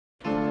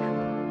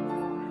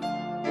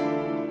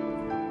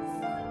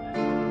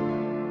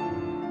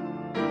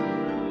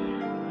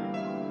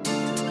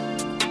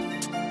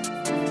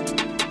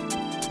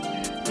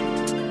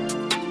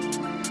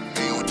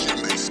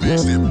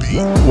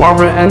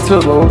Warren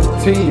angelo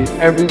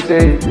every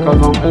day,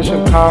 cause I'm in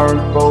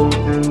Chicago,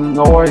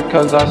 Illinois,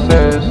 cause I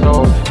said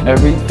so.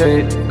 Every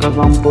day, cause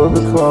I'm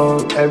Bullet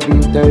Club. Every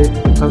day,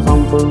 cause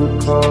I'm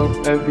Bullet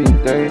Club. Every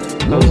day,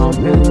 cause I'm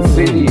in the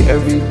city.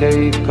 Every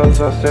day,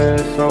 cause I said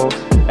so.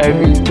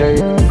 Every day,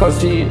 cause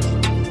she's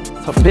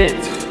a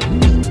bitch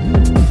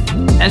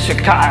in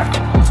Chicago.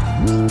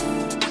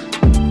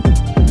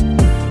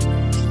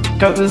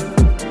 Cause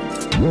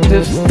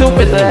this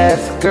stupid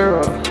ass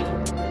girl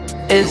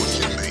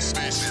is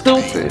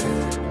stupid.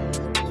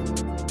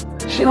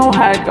 She don't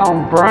have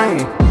on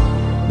brain.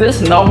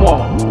 This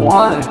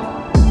 #1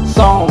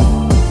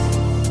 song.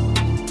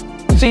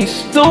 She's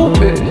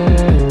stupid.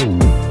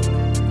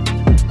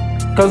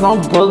 Cause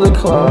I'm Bullet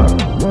Club.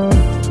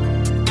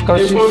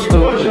 Cause she's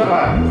stupid.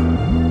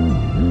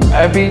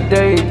 Every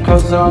day,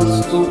 cause I'm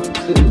stupid.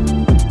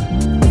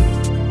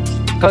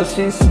 Cause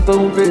she's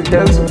stupid,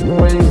 that's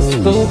way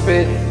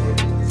stupid.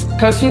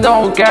 Cause she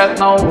don't got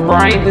no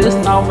brain, this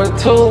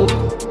 #2.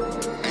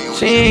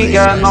 She ain't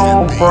got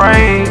no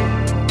brain.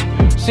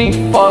 She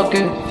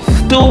fucking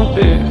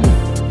stupid.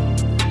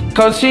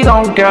 Cause she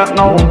don't got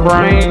no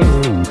brain.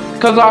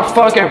 Cause I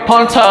fucking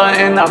punch her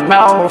in the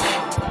mouth.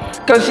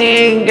 Cause she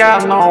ain't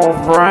got no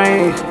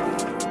brain.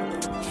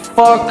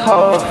 Fuck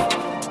her.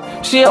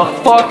 She a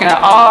fucking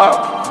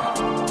op.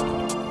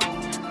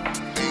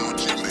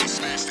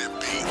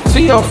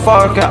 She a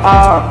fucking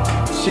op.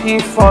 She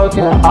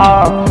fucking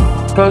op.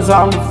 Cause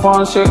I'm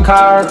from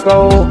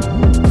Chicago.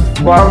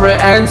 Warren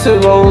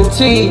angelo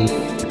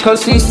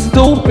cause she's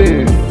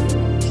stupid.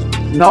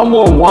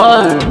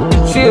 #1.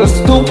 She a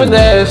stupid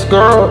ass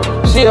girl.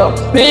 She a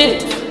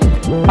bitch.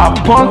 I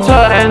punched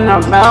her in the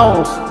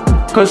mouth.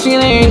 Cause she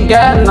ain't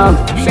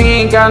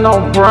got no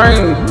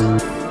brain.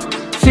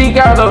 She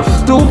got a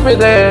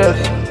stupid ass.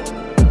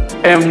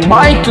 And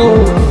Michael,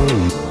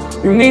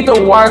 you need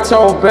to watch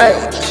her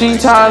back. She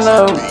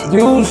tryna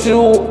use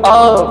you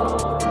up.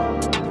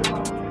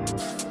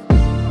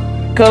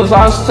 Cause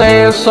I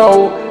said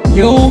so.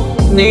 You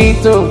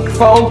need to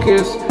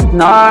focus,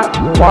 not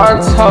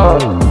watch her.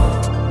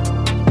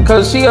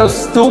 Cause she a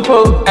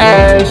stupid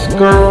ass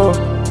girl.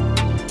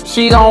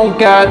 She don't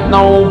got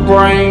no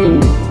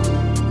brain.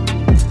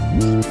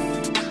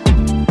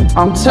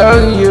 I'm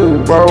telling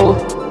you, bro.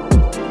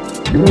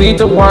 You need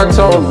to watch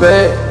her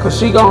back. Cause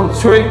she gon'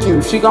 trick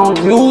you. She gon'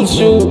 use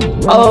you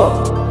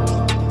up.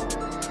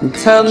 I'm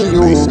telling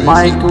you,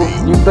 Michael,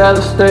 you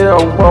better stay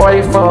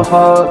away from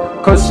her.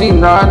 Cause she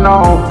not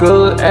no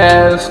good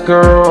ass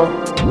girl,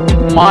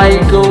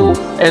 Michael.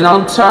 And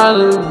I'm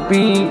trying to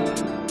be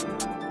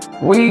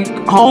weak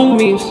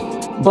homies,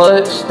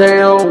 but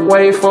stay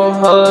away from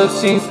her.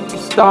 She's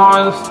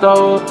starting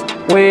stuff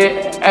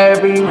with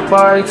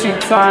everybody. She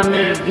trying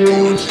to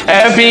use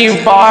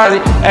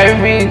everybody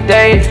every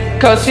day.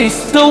 Cause she's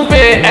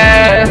stupid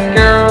ass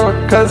girl.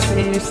 Cause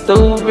she's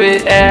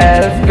stupid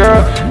ass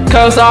girl.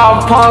 Cause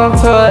I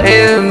punched her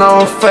in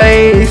the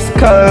face.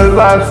 Cause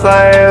I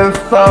said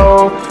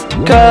so.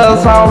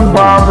 Cause I'm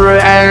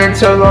Warren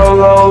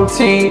angelo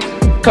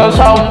Cause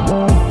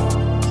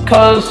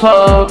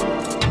her,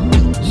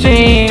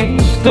 she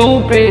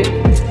stupid.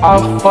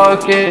 I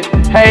fucking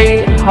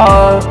hate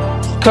her.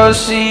 Cause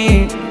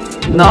she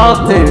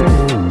nothing.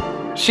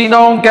 She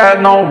don't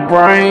got no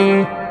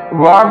brain.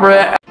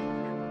 Warren.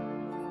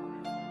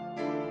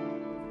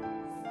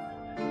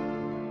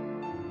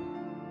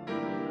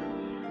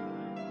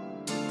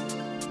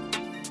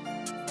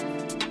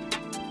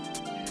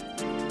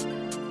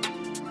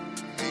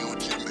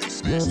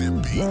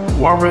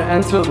 Warren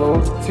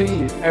angelo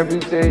every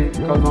day,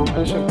 cause I'm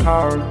in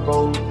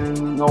Chicago,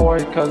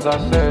 Illinois, cause I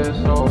said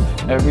so.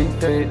 Every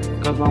day,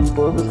 cause I'm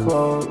Bullet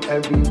Club.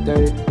 Every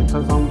day,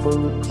 cause I'm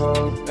Bullet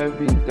Club.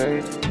 Every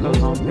day,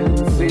 cause I'm in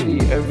the city.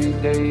 Every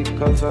day,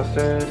 cause I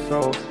said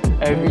so.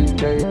 Every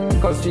day,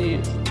 cause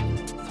she's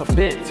a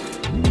bitch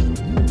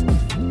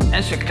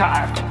in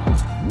Chicago.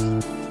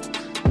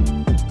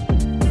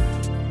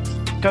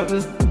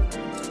 Cause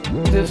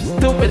this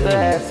stupid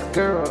ass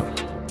girl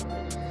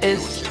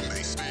is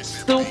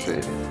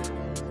stupid.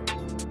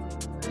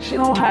 She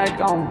don't have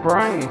on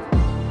brain.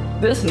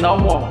 This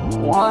 #1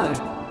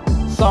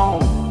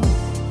 song.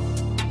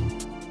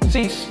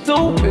 She's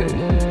stupid.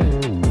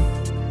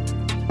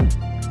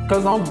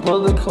 Cause I'm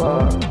Bullet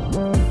Club.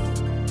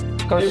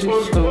 Cause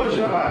she's stupid.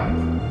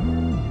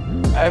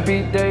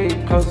 Every day,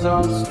 cause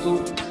I'm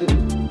stupid.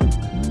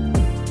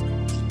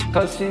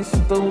 Cause she's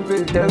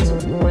stupid, that's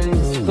way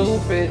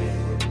stupid.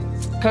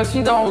 Cause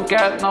she don't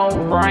got no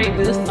brain,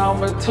 this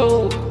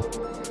 #2.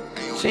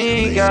 She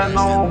ain't got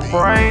no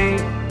brain.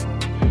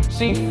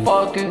 She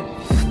fucking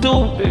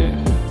stupid.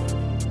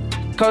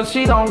 Cause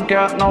she don't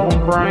got no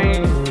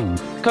brain.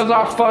 Cause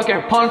I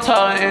fucking punch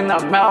her in the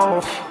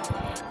mouth.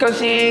 Cause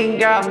she ain't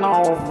got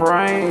no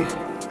brain.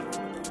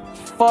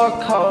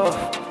 Fuck her.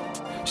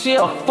 She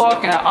a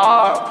fucking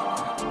op.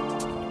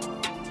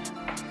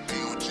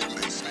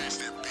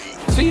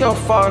 She a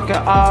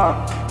fucking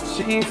op.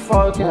 She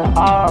fucking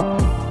op.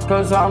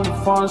 Cause I'm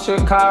from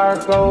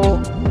Chicago.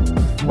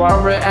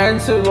 Warren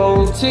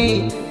angelo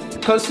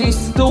cause she's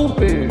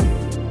stupid.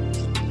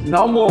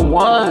 Number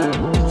one,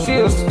 she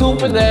a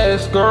stupid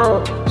ass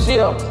girl. She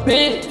a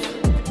bitch.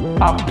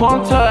 I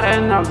punched her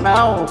in the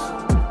mouth,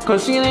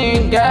 cause she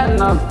ain't got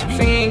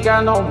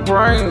no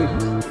brain.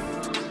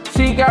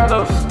 She got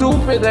a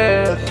stupid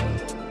ass.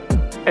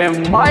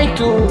 And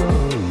Michael,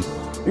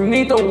 you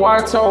need to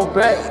watch her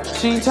back.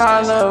 She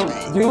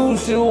tryna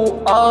use you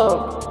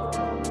up.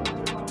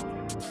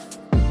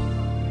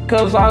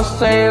 Cause I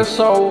said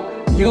so.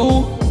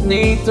 You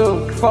need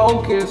to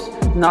focus,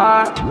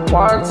 not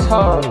watch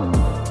her.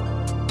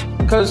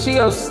 Cause she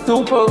a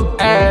stupid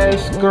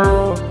ass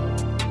girl.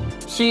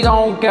 She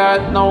don't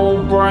got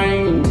no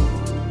brain.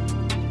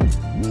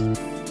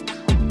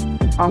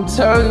 I'm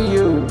telling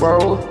you,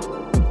 bro.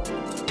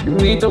 You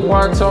need to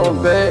watch her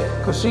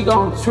back, cause she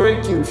gon'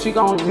 trick you. She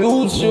gon'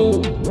 use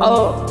you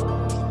up.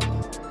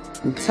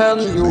 I'm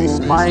telling you,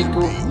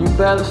 Michael, you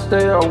better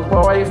stay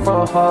away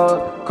from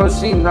her,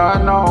 cause she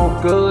not no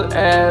good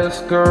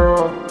ass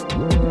girl,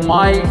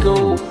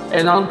 Michael.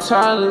 And I'm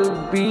trying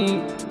to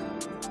be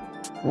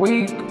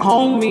we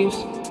homies,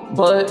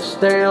 but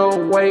stay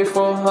away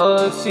from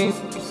her. She's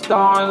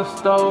starting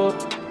stuff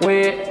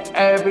with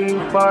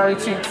everybody.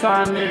 She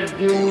trying to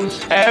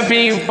use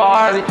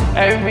everybody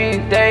every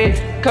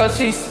day, cause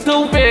she's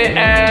stupid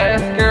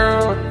ass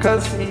girl.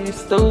 Cause she's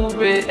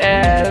stupid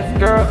ass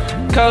girl.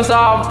 Cause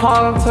I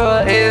punched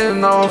her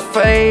in the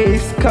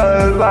face,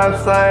 cause I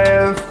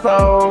said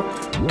so.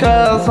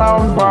 Cause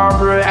I'm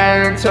Barbara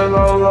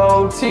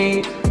Angelo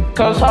T.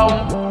 Cause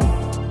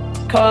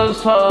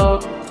her,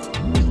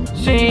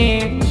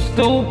 she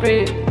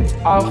stupid.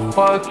 I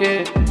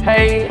fucking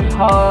hate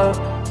her,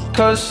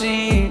 cause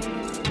she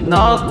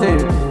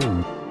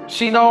nothing.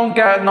 She don't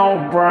got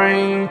no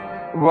brain.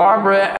 Barbara